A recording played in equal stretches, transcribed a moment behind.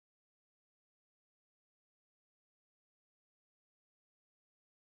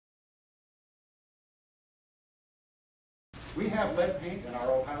We have lead paint in our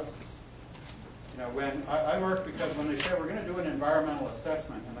old houses. You know, when I work, because when they say we're going to do an environmental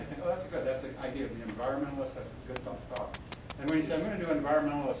assessment, and they think, oh, that's the idea of the environmental assessment, good thought. And when you say, I'm going to do an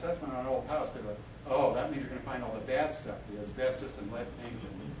environmental assessment on an old house, people are like, oh, that means you're going to find all the bad stuff, the asbestos and lead paint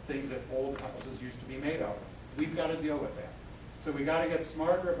and things that old houses used to be made of. We've got to deal with that. So we got to get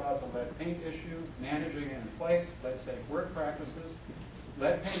smarter about the lead paint issue, managing it in place, lead safe work practices.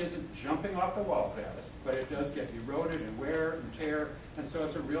 Lead paint isn't jumping off the walls at us, but it does get eroded and wear and tear, and so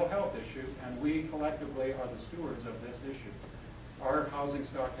it's a real health issue, and we collectively are the stewards of this issue. Our housing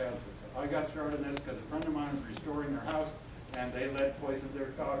stock has this. I got started in this because a friend of mine was restoring their house, and they lead poisoned their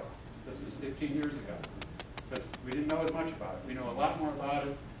daughter. This was 15 years ago, because we didn't know as much about it. We know a lot more about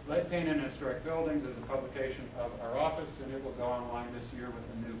it. Lead paint in historic buildings is a publication of our office, and it will go online this year with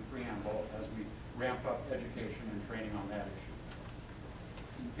a new preamble as we ramp up education and training on that issue.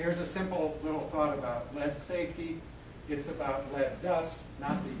 Here's a simple little thought about lead safety. It's about lead dust,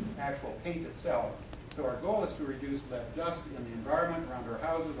 not the actual paint itself. So our goal is to reduce lead dust in the environment, around our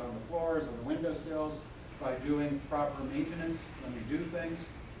houses, on the floors, on the windowsills, by doing proper maintenance when we do things.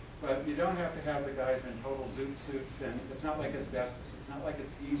 But you don't have to have the guys in total zoot suits, and it's not like asbestos. It's not like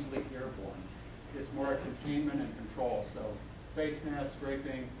it's easily airborne. It's more containment and control. So face masks,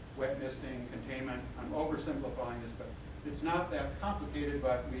 scraping, wet misting, containment. I'm oversimplifying this, but it's not that complicated,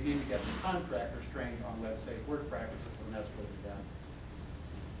 but we need to get the contractors trained on lead safe work practices, and that's what we've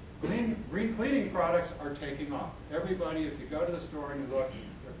done. Green cleaning products are taking off. Everybody, if you go to the store and you look,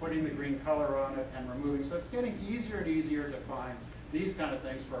 they're putting the green color on it and removing. So it's getting easier and easier to find these kind of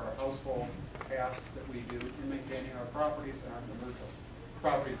things for our household tasks that we do in maintaining our properties and our commercial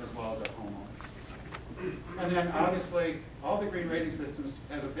properties as well as our homeowners. And then obviously, all the green rating systems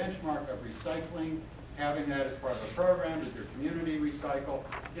have a benchmark of recycling, having that as part of a program. Does your community recycle?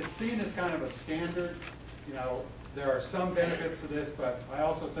 It's seen as kind of a standard. You know, there are some benefits to this, but I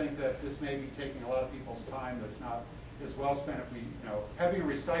also think that this may be taking a lot of people's time that's not as well spent if we, you know, having a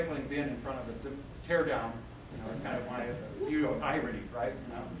recycling bin in front of a tear down, you know, it's kind of my view of irony, right?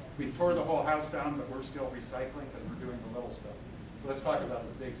 You know, we tore the whole house down, but we're still recycling because we're doing the little stuff. So let's talk about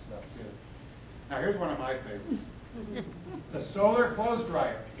the big stuff too. Now here's one of my favorites. The solar clothes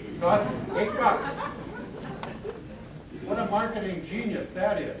dryer. Cost $8. What a marketing genius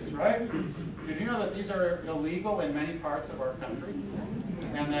that is, right? Did you know that these are illegal in many parts of our country?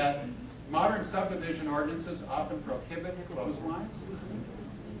 And that modern subdivision ordinances often prohibit clotheslines?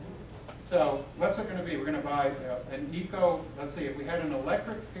 So what's it going to be? We're going to buy an eco, let's see, if we had an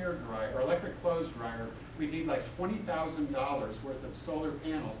electric hair dryer or electric clothes dryer, we'd need like $20,000 worth of solar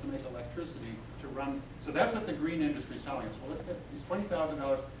panels to make electricity to run. So that's what the green industry is telling us. Well, let's get these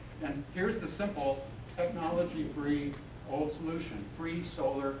 $20,000. And here's the simple, technology-free, old solution, free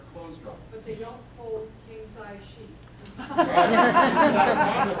solar clothes dryer. But they don't hold king-size sheets.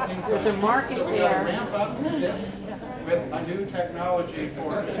 There's a market so we there. got to ramp up this with a new technology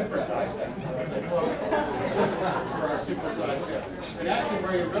for supersizing the clothes for our supersized goods. And actually,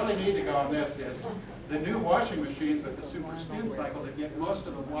 where you really need to go on this is the new washing machines with the super spin cycle that get most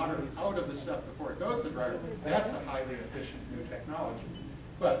of the water out of the stuff before it goes to the dryer. That's the highly efficient new technology.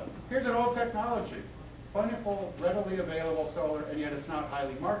 But here's an old technology. Plentiful, readily available solar, and yet it's not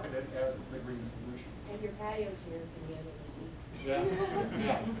highly marketed as the green solution. And your patio chairs can be under the sheet.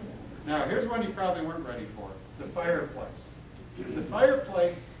 Yeah. Now, here's one you probably weren't ready for, the fireplace. The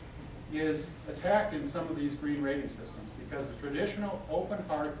fireplace is attacked in some of these green rating systems because the traditional open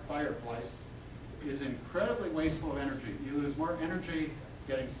hearth fireplace is incredibly wasteful of energy. You lose more energy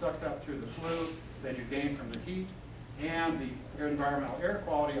getting sucked up through the flue than you gain from the heat, and the environmental air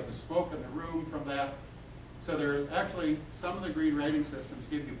quality of the smoke in the room from that. So there's actually, some of the green rating systems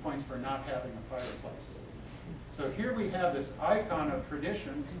give you points for not having a fireplace. So here we have this icon of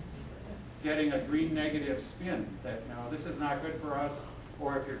tradition getting a green negative spin that, no, this is not good for us,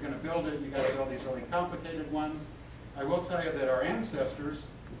 or if you're going to build it, you got to build these really complicated ones. I will tell you that our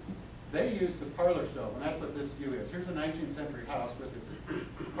ancestors, they used the parlor stove, and that's what this view is. Here's a 19th century house with its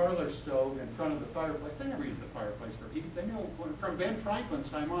parlor stove in front of the fireplace. They never used the fireplace for heat. They knew, from Ben Franklin's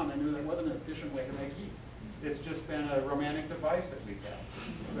time on, they knew there wasn't an efficient way to make heat. It's just been a romantic device that we have.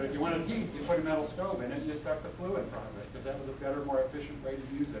 But if you wanted heat, you put a metal stove in it and you stuck the flue in front of it, because that was a better, more efficient way to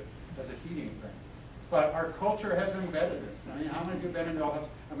use it as a heating thing. But our culture has embedded this. I mean, how many of you have been in the house?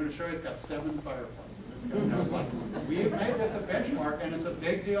 I'm going to show you it's got 7 fireplaces. It's got, you know, it's like, we've made this a benchmark, and it's a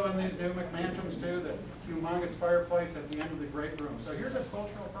big deal in these new McMansions too, the humongous fireplace at the end of the great room. So here's a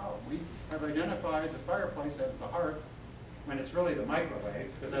cultural problem. We have identified the fireplace as the hearth, when it's really the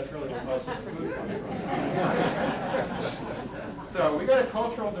microwave, because that's really where most of the food comes from. So we got a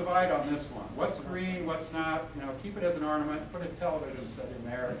cultural divide on this one. What's green, what's not, you know, keep it as an ornament, put a television set in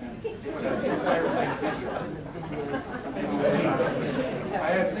there, and put a fireplace video. I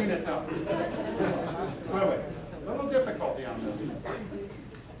have seen it done. Wait, a little difficulty on this one.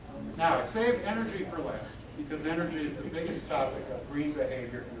 Now, save energy for last, because energy is the biggest topic of green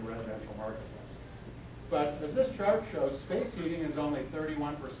behavior in the residential marketplace. But as this chart shows, space heating is only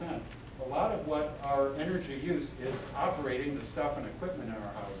 31%. A lot of what our energy use is operating the stuff and equipment in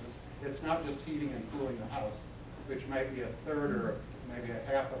our houses. It's not just heating and cooling the house, which might be a third or maybe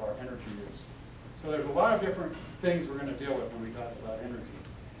a half of our energy use. So there's a lot of different things we're going to deal with when we talk about energy.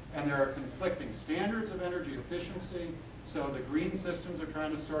 And there are conflicting standards of energy efficiency. So the green systems are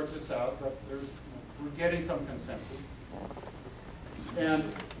trying to sort this out, but we're getting some consensus. And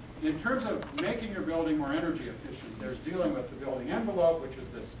in terms of making your building more energy efficient, there's dealing with the building envelope, which is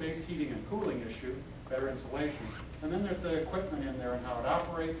the space heating and cooling issue, better insulation. And then there's the equipment in there and how it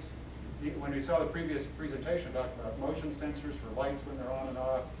operates. When we saw the previous presentation, I talked about motion sensors for lights when they're on and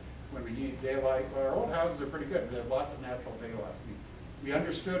off, when we need daylight. Well, our old houses are pretty good. We have lots of natural daylight. We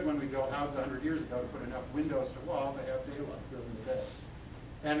understood when we built houses 100 years ago to put enough windows to wall to have daylight during the day.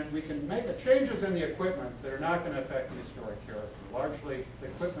 And we can make changes in the equipment that are not going to affect the historic character. Largely, the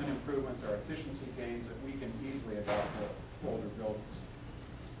equipment improvements are efficiency gains that we can easily adopt to older buildings.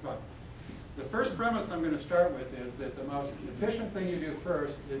 But the first premise I'm going to start with is that the most efficient thing you do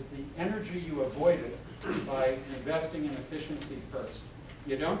first is the energy you avoided by investing in efficiency first.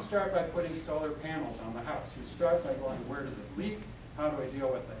 You don't start by putting solar panels on the house. You start by going, where does it leak? How do I deal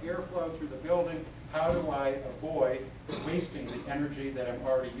with the airflow through the building? How do I avoid wasting the energy that I'm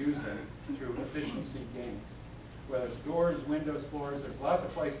already using through efficiency gains? Whether it's doors, windows, floors, there's lots of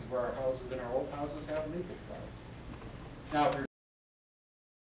places where our houses and our old houses have leakage problems. Now, if you're